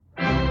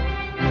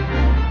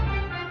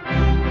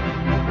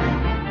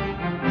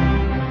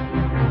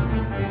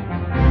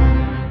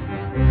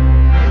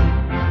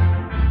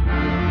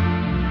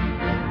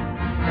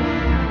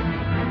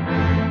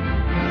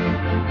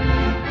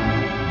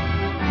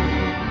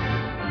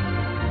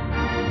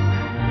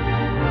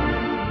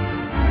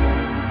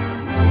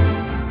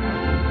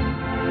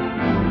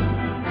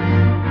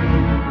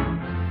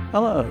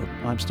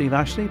Steve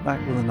Ashley, back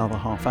with another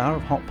half hour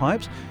of Hot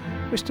Pipes,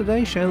 which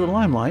today share the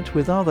limelight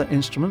with other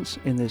instruments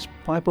in this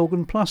Pipe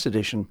Organ Plus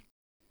edition.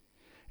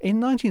 In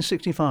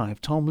 1965,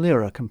 Tom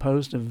Lehrer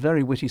composed a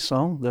very witty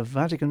song, The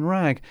Vatican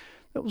Rag,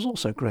 that was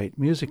also great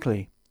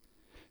musically.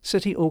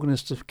 City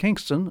Organist of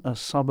Kingston, a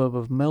suburb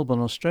of Melbourne,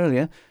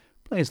 Australia,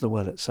 plays the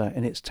Wurlitzer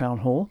in its town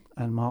hall,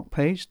 and Mark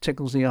Page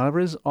tickles the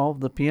ivories of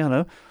the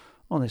piano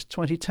on this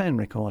 2010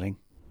 recording.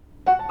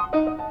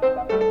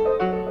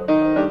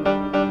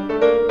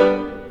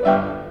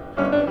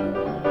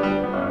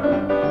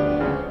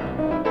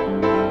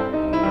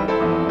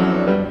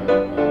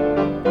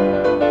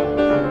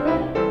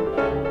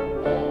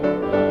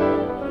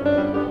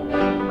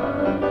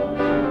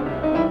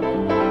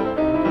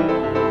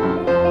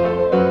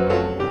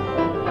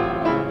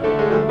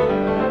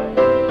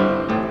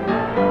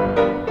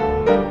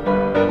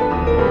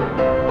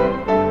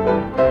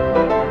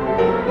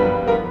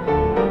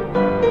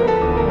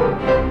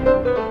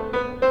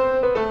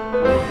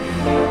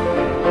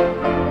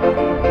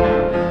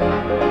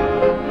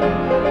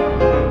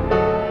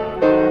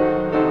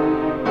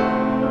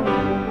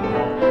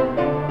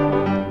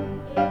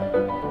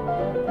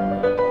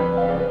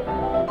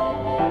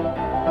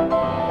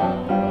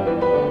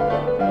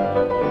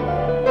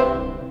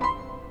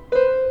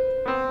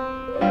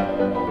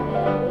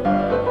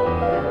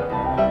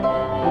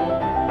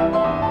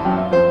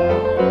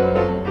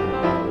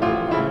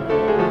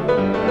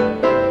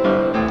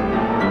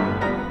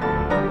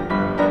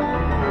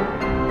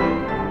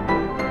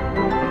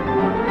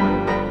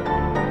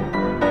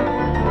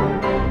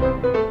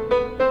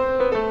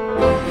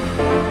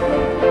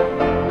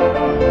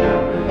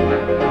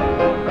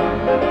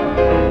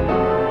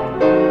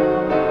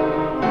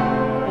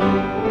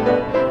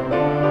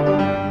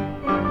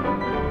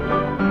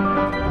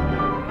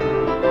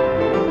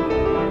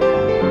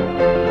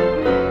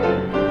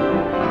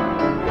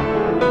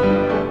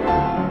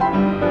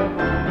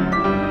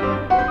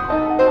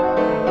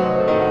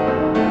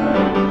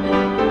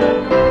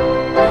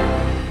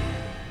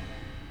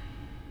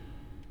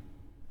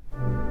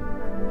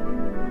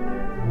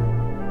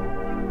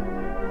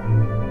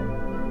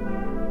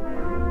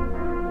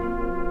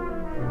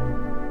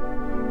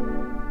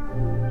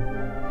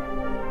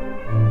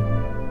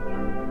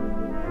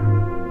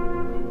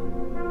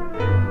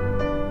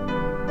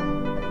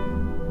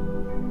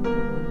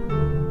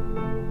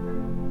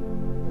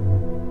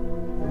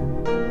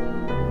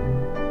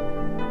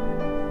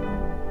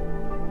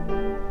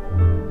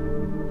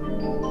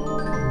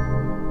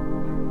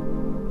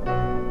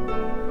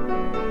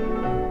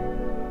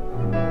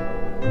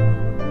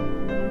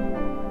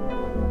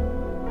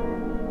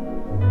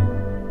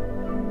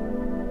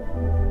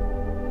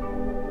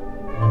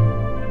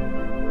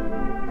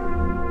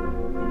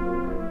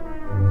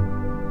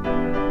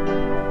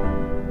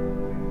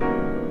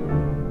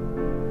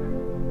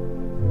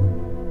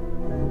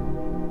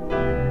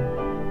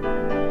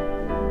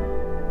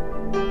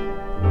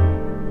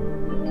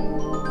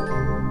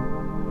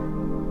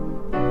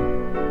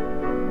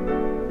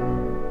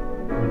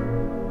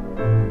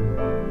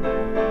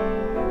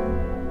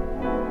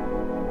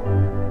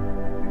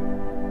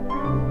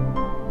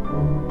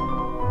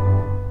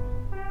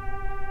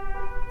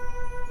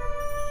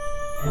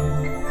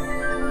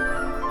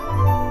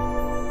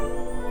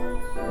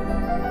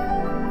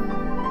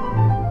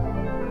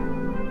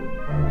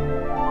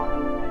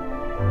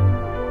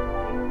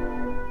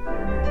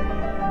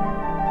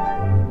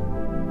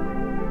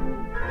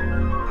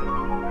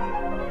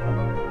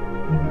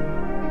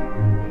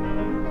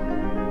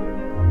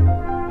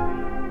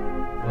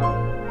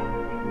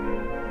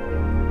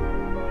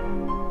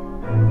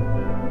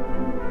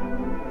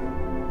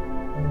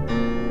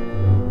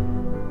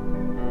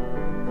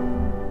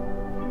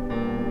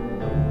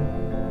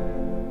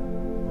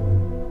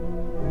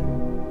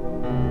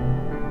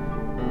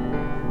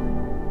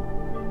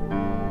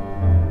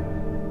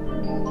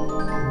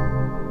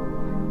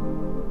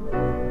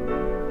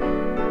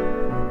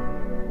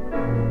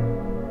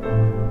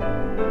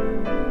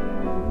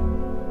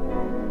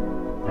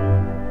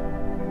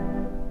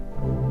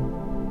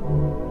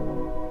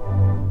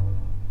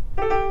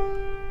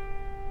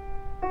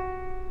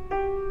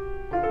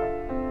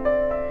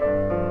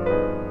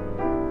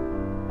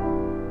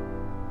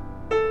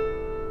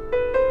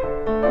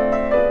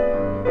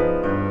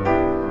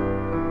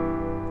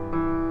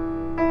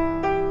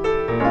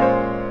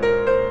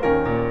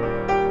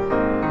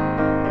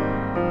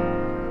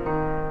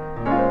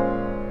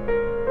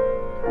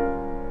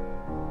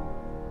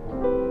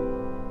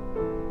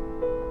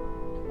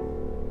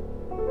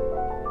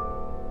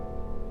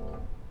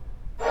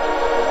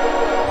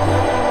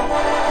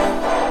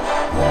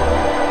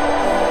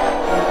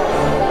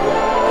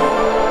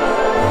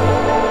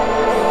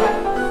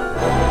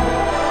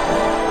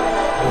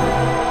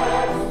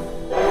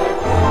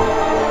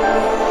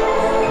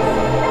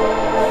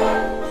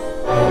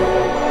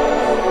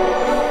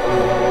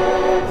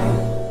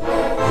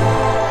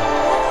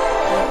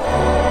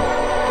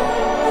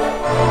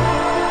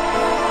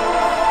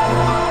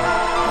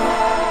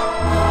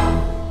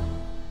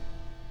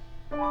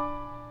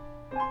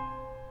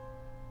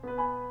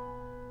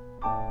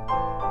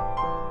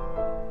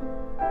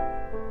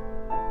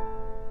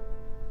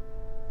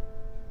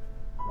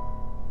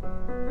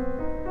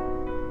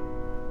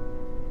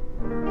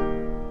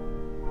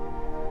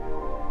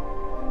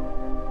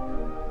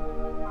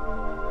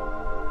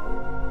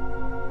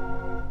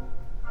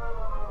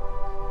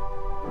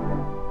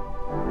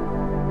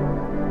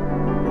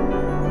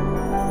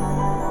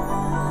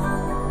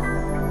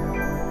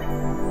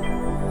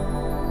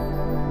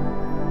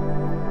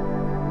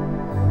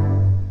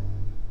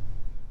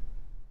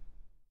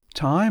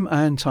 Time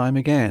and Time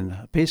Again,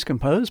 a piece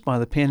composed by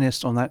the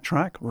pianist on that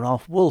track,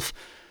 Ralph Wolf,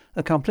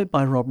 accompanied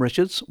by Rob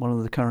Richards, one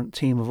of the current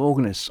team of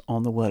organists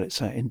on the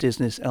Wurlitzer in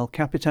Disney's El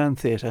Capitan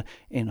Theatre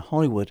in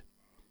Hollywood.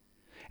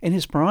 In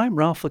his prime,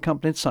 Ralph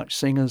accompanied such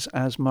singers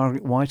as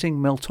Margaret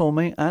Whiting, Mel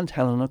Torme and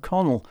Helen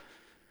O'Connell,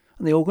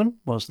 and the organ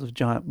was the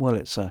giant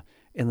Wurlitzer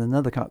in the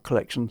Nethercutt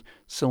collection,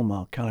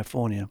 Sylmar,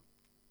 California.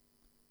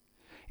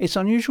 It's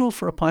unusual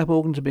for a pipe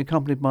organ to be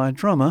accompanied by a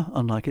drummer,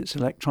 unlike its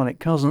electronic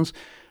cousins,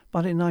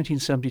 but in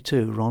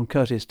 1972 Ron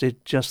Curtis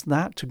did just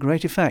that to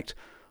great effect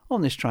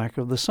on this track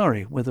of the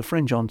Surrey with a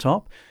fringe on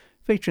top,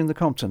 featuring the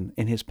Compton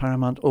in his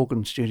Paramount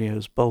Organ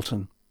Studios,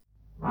 Bolton.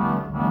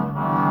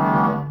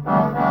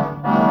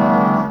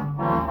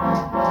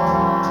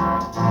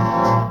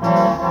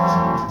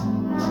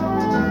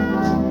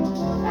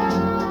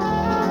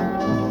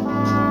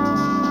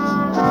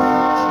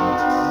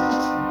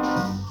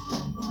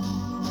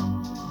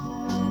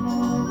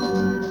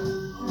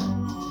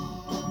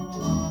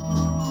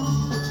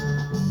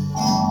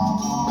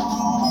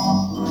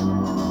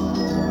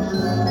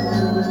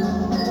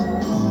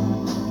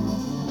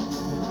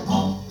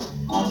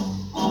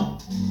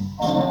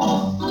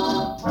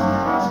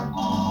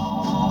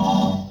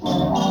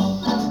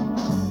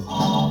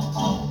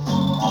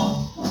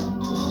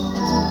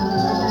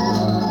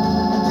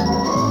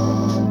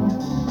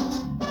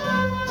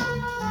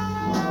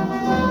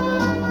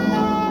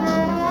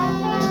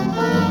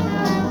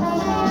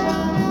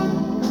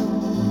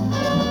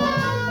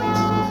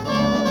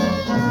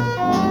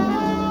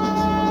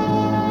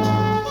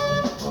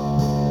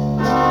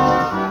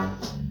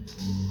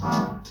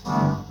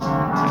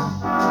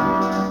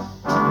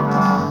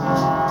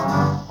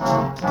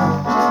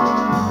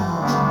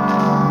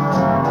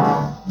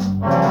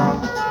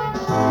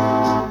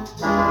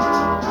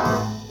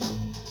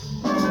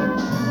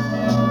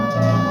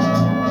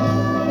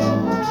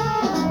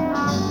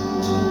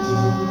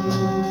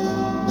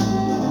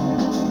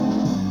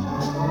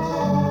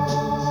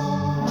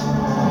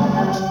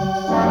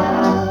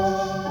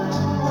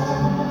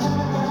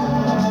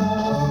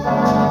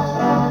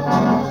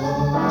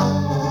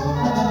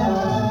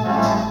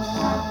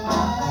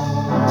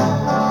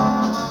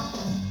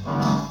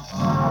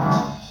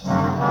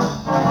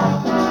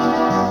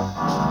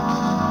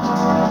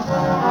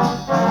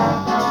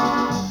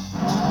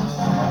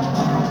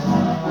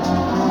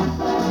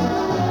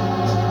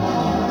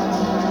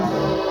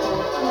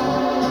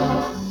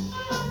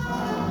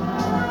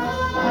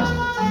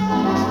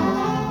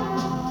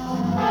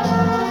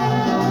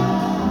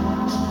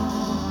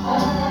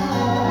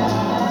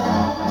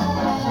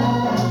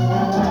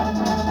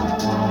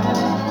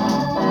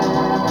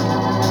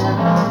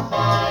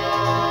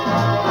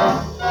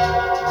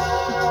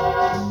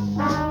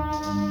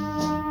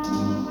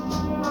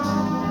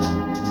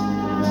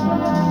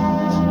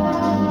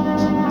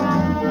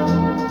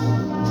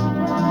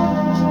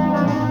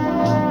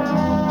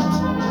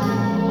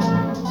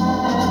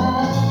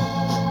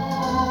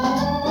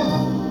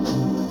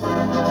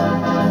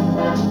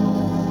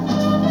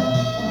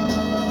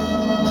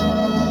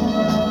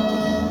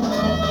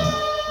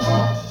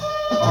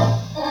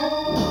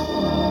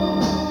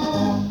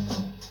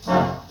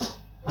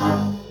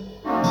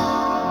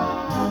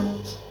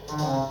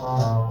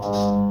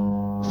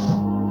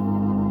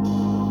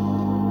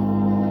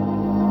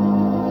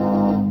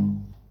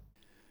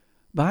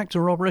 Back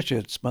to Rob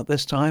Richards, but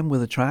this time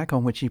with a track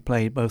on which he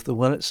played both the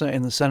Wurlitzer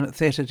in the Senate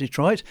Theatre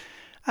Detroit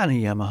and a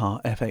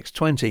Yamaha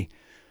FX20.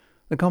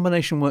 The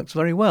combination works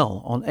very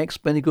well on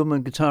ex-Benny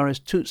Goodman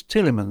guitarist Toots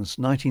Thielemans'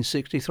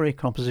 1963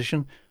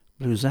 composition,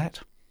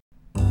 Bluesette.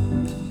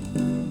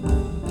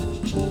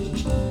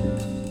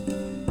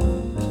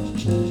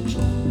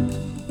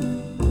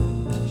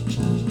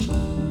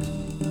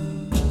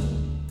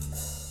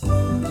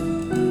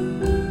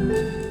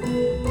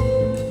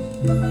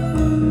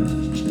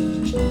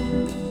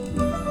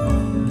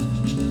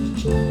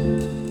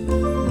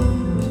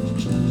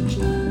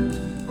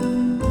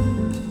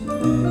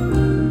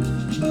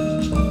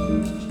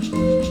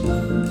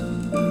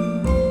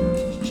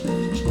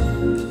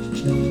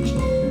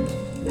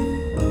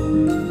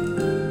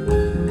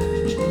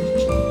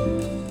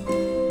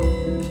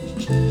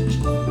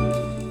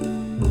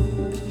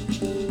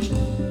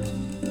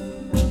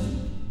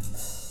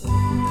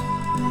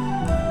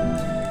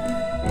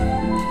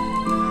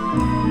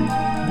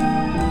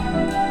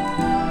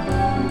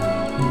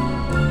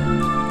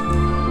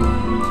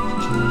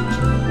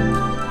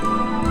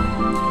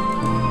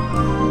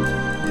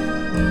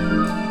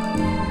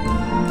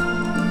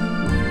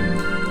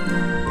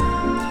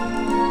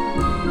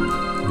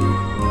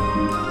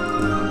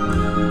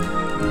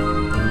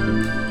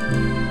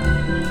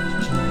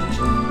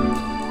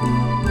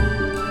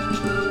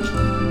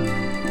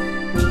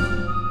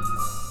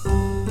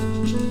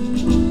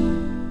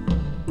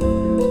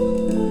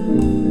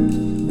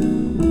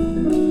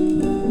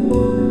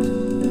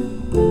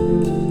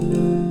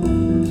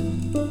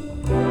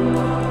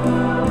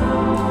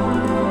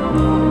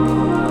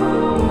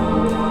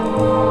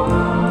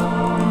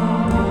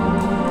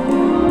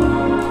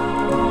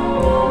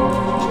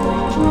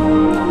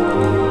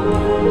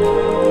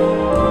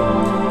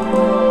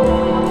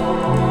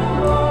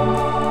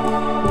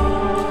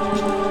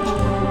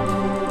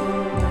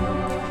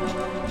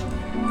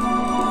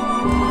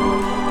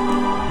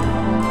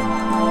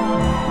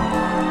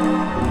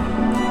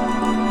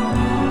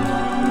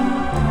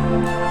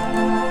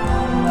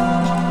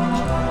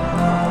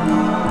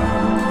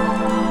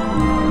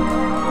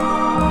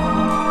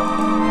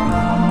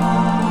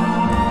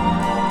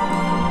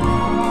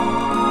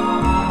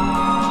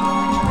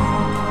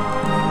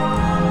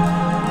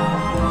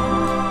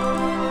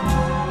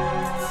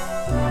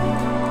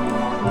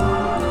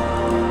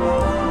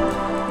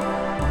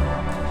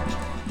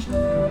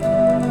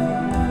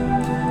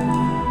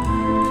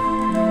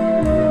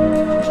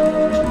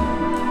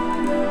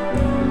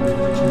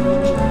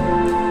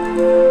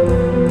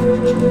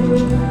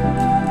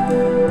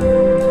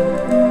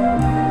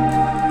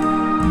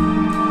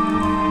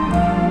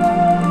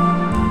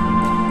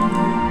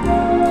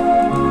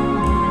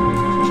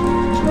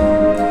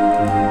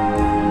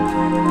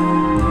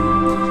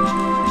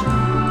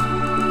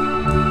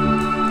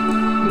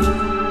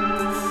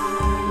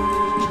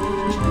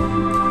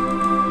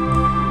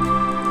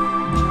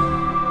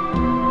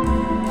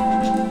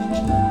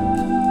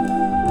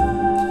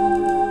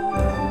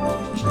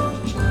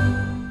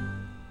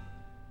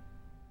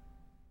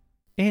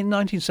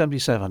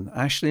 1977,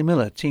 Ashley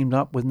Miller teamed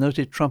up with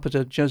noted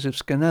trumpeter Joseph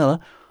Scannella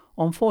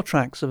on 4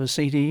 tracks of a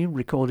CD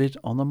recorded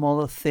on the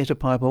Moller Theatre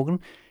pipe organ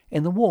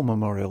in the War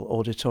Memorial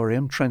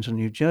Auditorium, Trenton,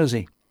 New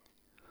Jersey.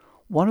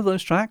 One of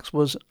those tracks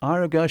was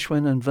Ira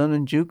Gershwin and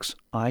Vernon Duke's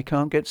I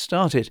Can't Get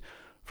Started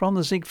from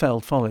the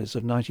Ziegfeld Follies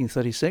of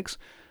 1936,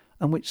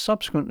 and which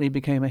subsequently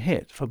became a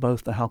hit for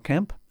both the Hal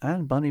Kemp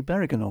and Bunny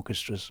Berrigan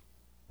orchestras.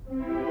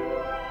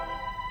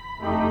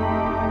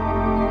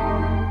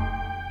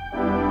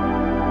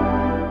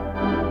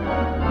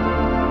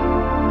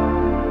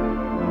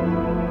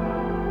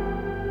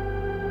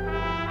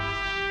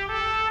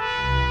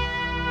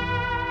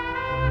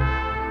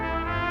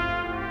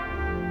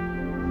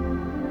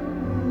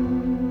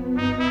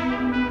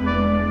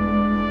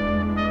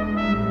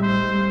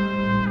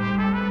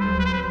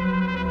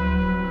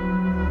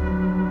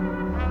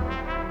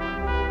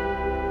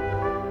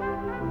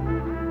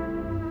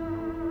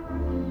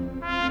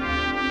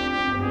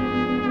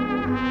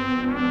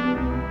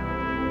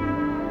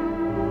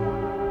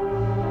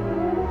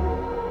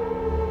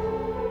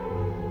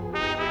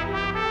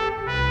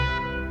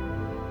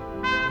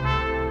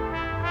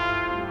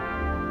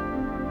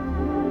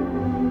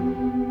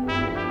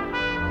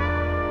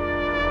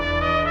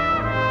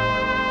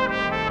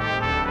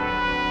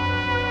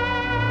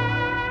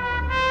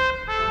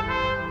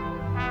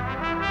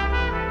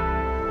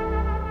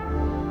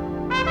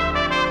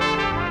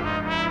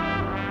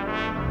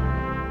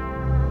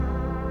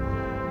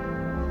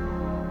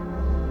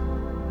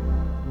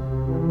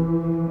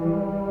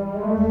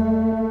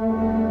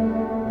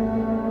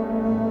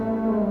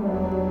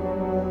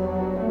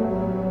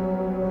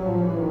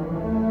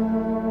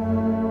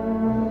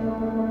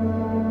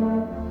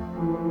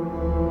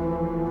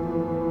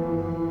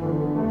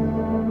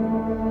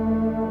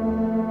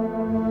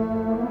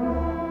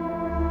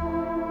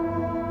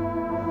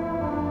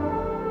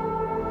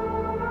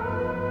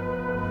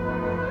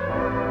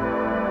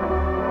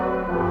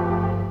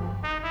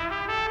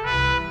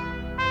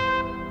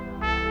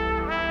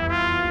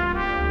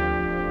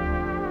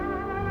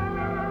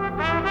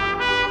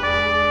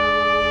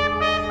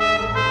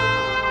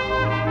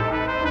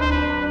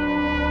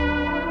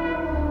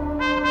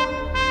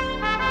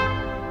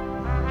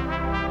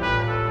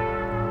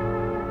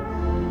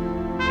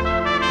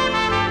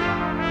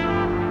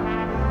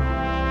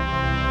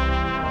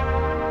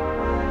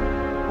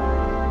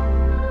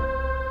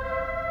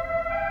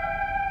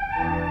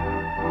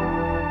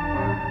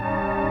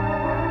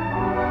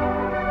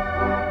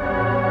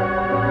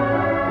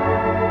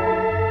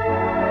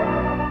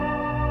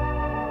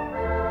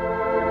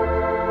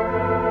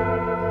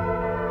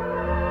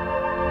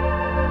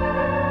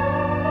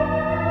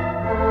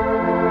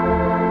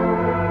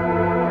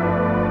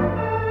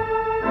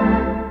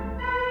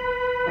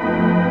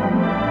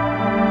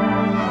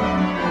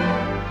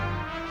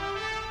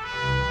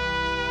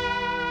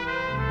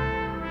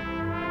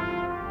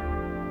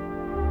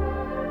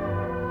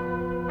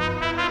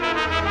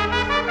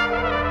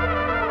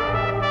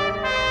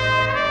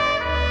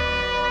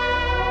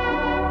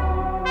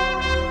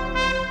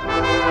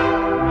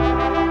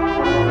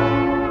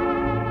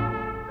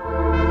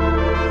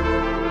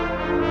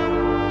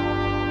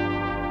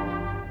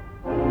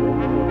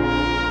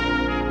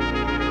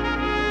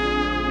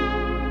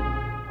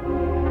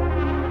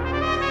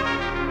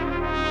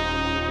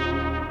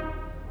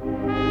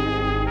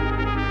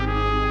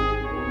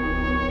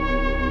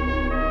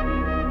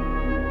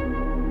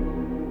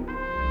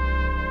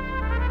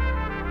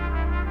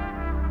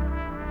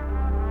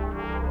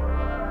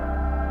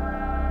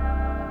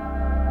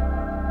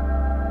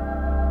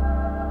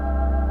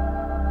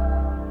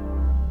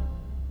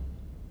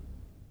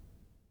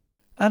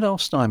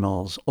 Adolf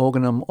Steinmill's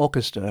Organum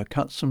Orchestra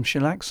cut some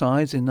shellac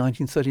sides in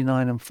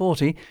 1939 and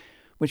 40,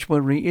 which were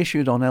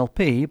reissued on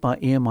LP by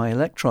EMI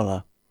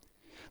Electrola.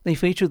 They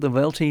featured the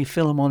Welty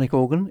Philharmonic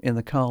organ in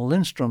the Carl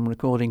Lindstrom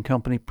Recording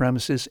Company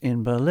premises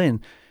in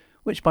Berlin,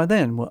 which by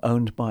then were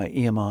owned by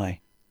EMI.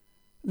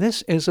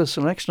 This is a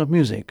selection of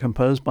music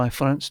composed by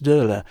Franz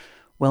Döhler,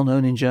 well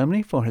known in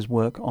Germany for his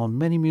work on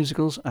many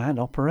musicals and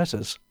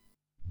operettas.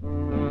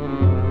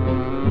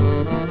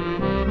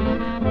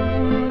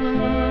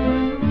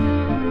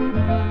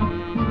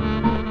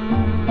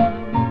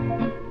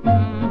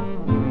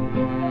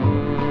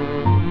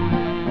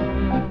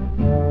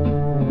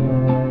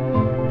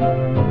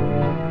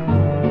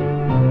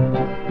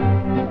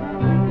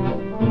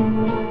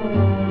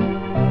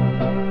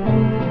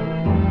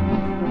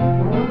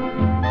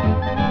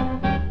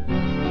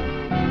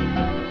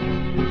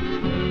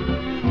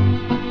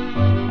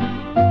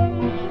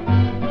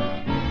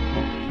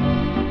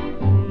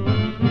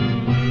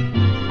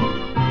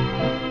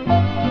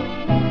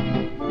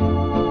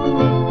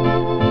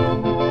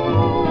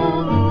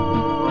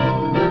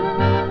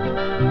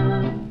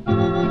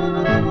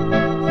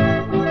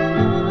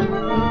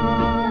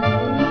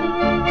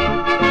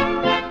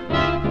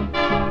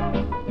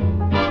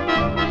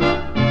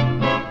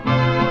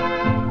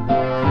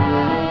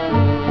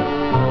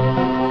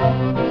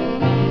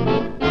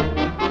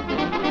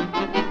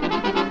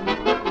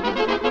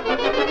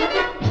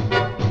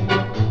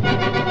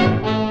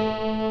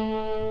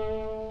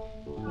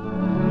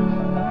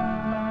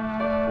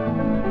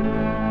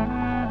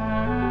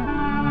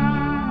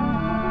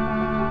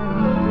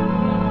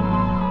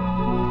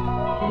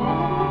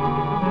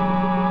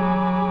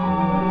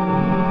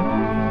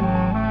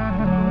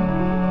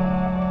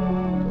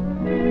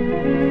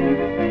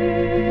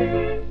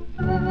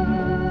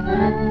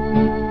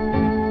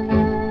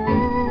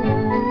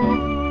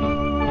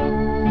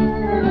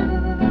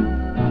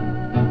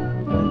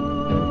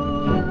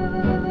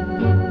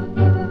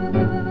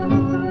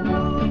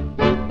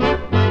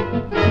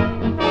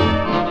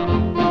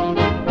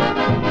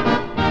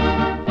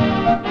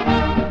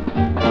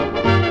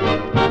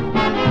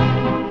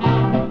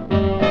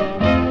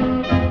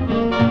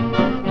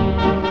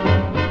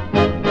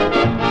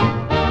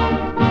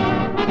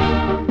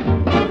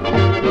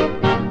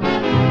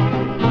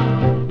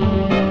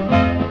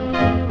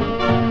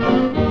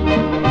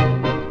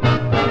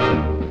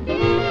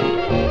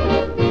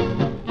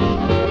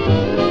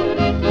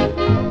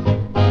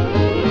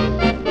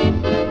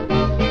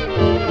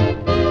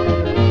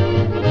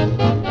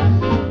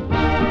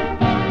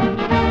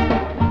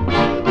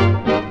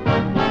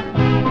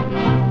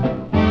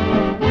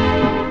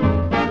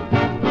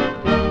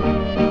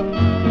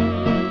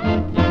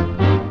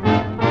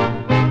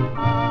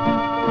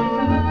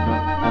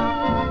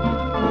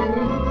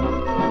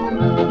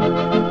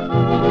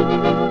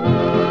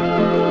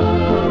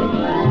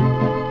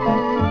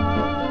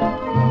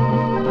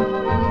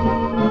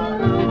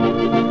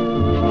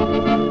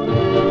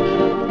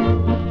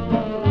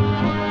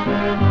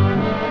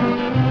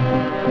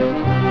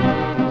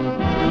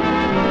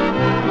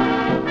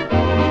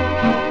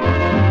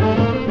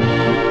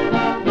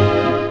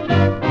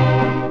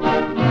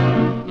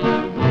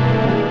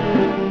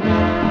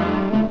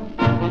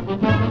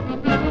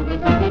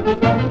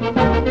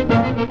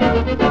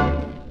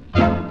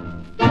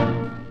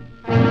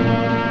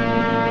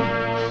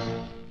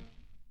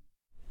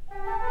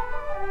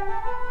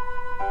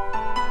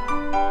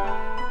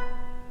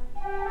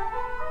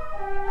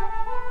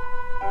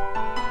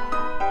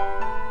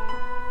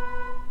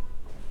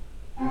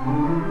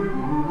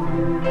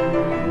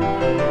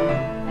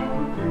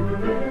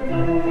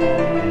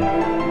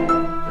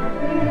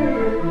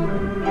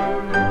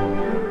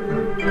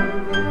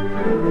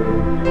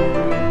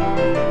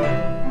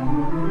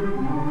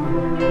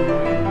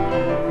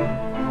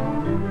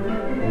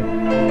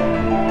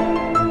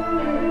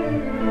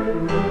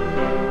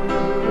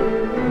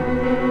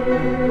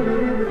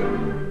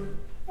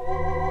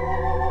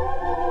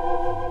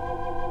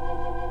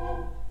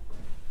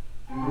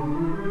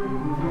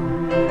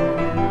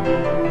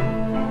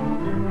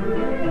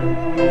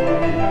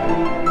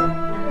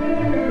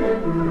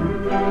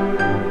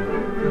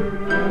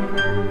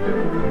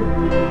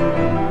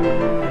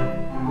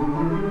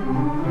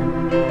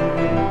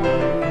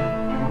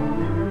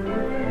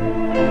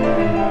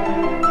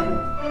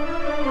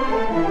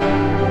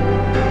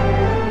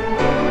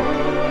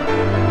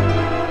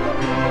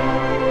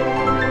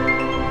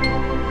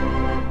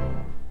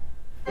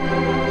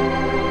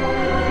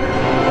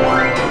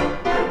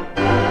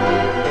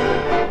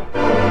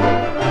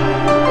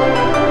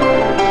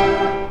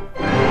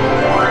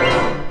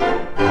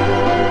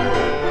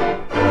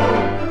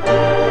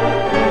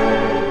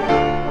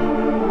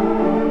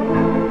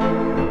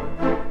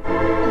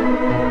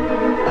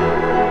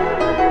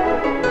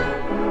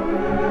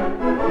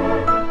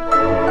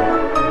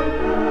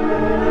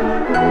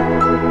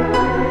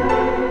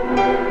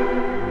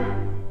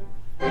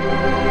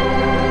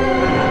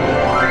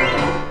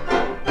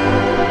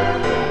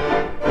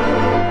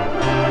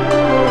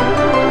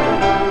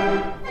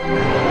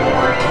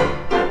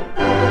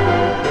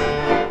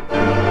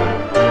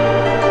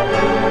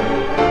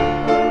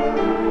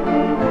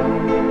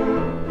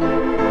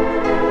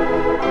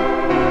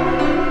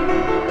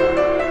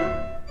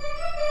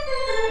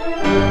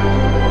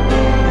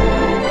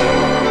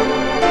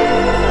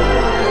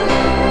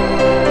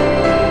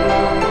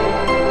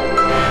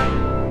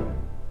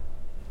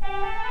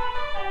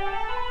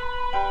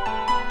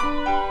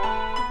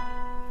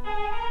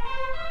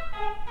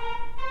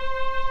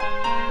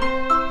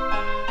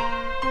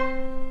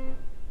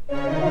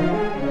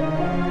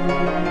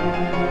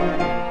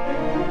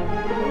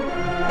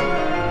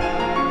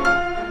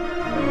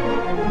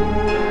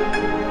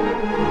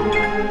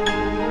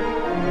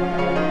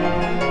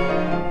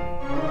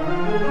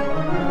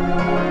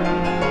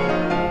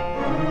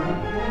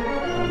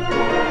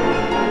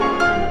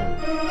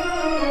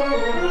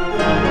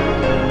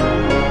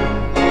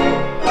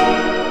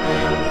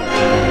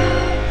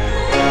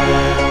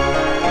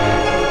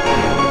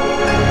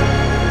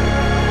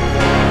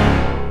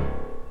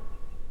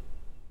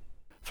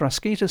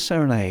 Frasquita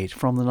Serenade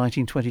from the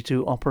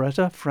 1922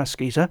 operetta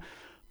Frasquita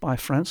by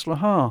Franz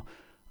Lehár,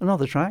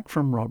 another track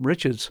from Rob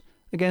Richards,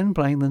 again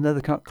playing the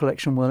Nethercut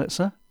Collection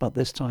Wurlitzer, but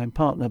this time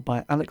partnered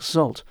by Alex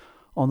Zolt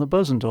on the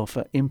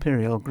Bosendorfer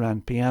Imperial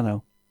Grand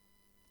Piano.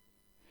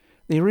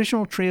 The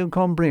original trio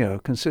con brio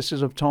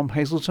consisted of Tom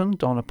Hazelton,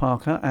 Donna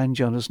Parker and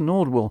Jonas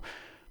Nordwall,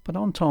 but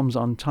on Tom's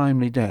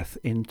untimely death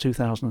in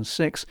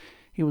 2006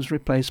 he was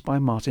replaced by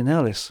Martin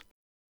Ellis.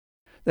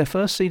 Their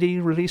first CD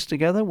released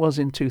together was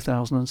in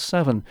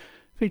 2007,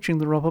 featuring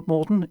the Robert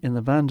Morton in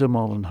the Van der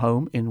Molen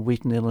home in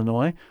Wheaton,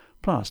 Illinois,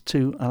 plus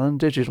 2 Allen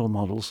Digital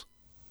models.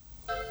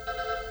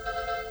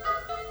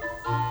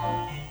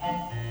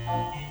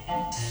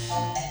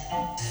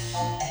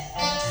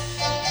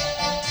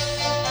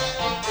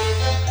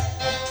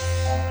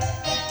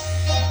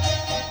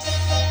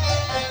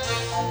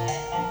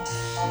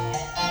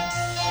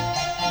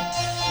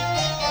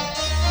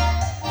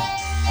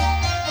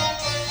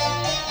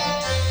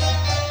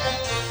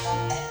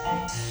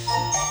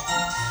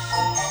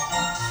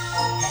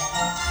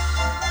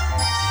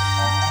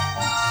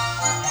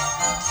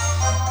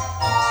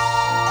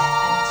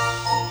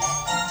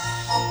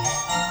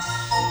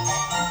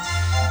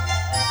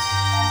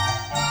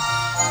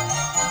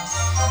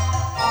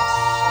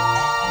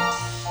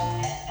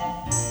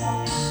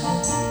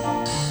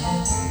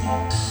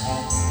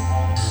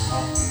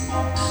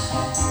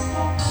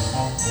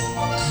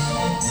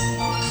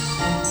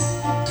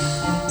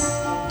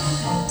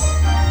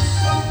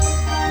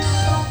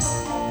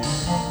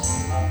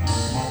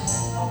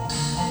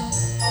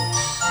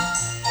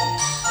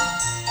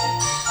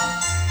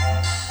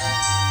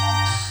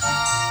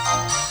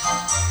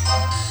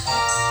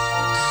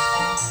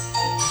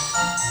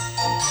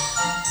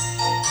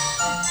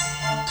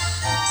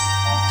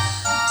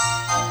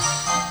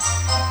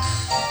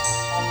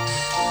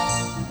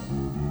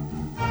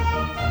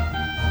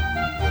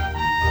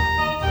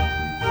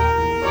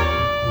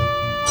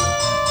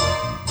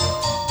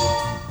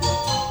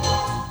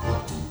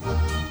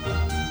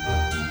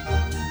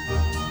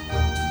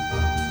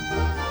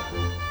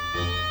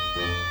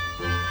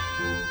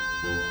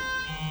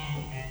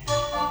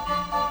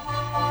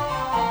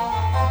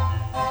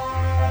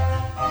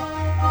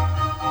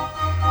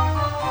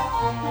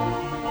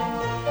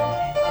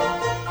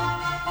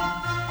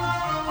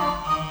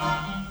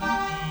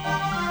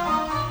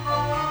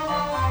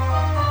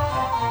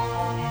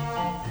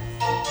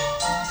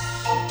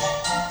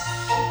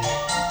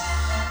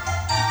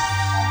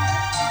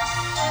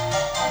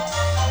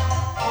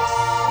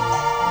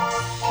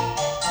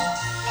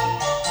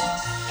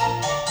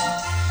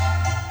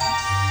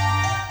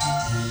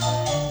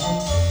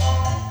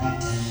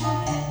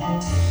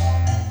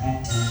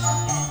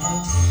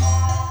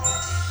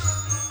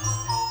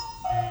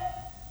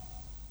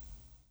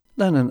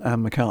 Lennon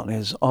and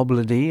McCartney's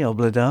Obladi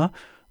Oblada,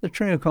 the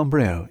trio con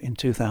brio in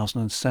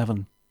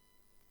 2007.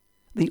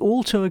 The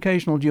all-too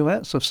occasional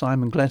duets of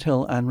Simon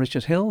Gledhill and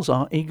Richard Hills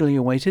are eagerly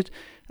awaited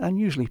and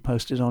usually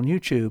posted on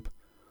YouTube.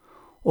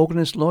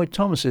 Organist Lloyd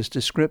Thomas's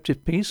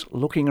descriptive piece,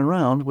 Looking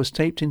Around, was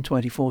taped in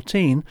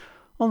 2014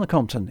 on the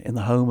Compton in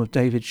the home of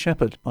David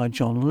Shepherd by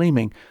John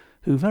Leeming,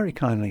 who very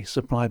kindly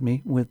supplied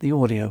me with the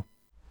audio.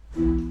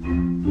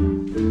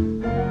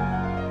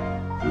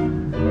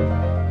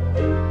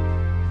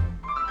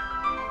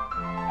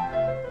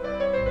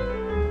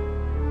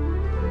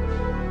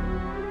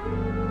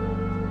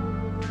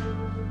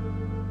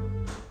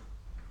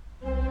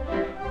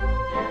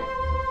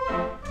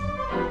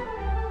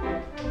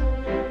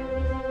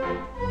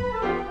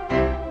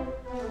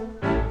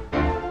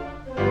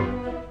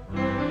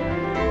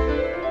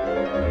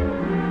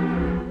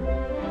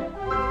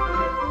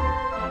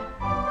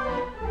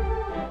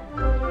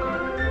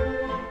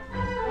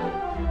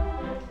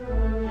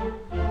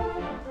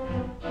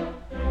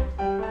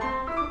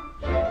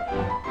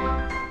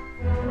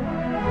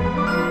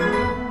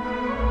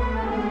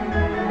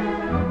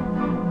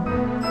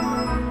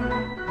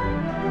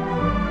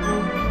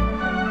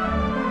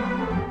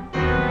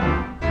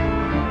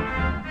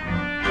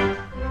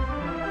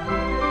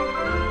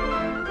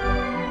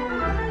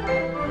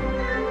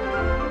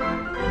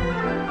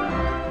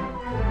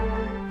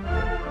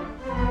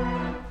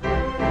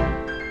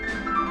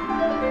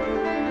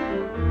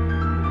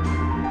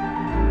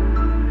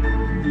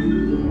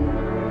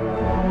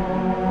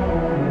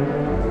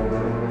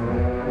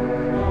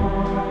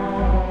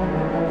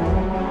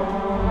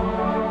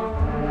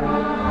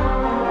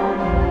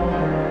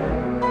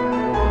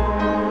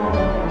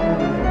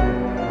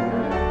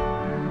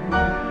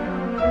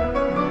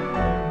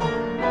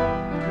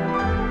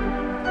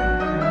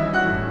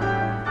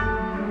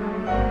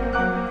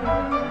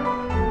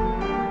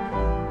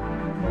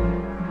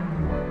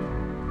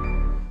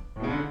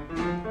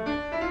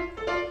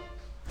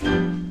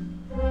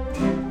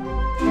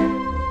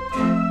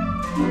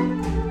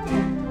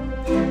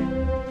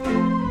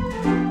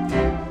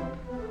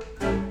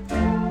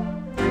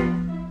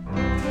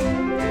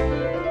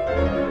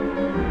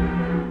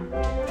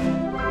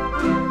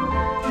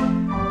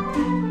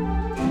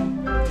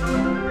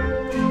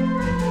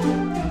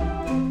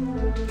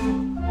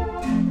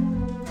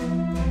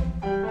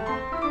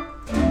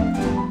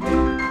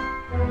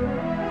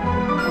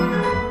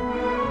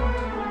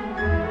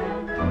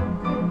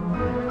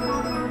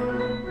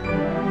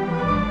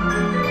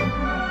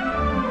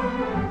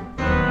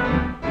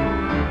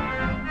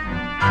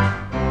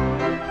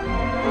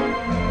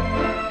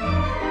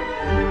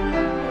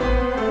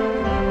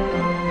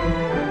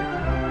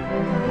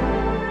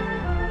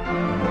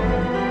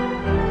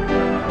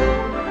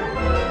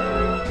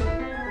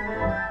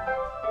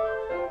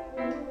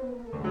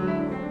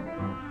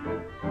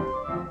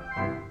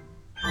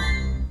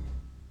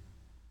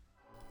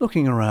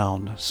 Looking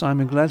Around,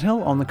 Simon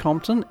Gledhill on the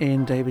Compton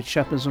in David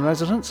Shepherd's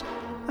residence,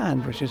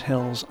 and Richard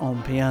Hills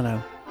on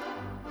piano.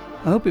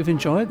 I hope you've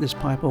enjoyed this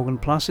Pipe Organ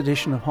Plus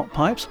edition of Hot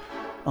Pipes.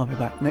 I'll be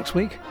back next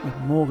week with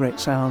more great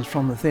sounds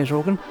from the theatre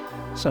organ.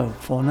 So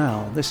for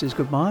now, this is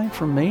goodbye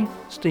from me,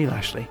 Steve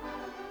Ashley.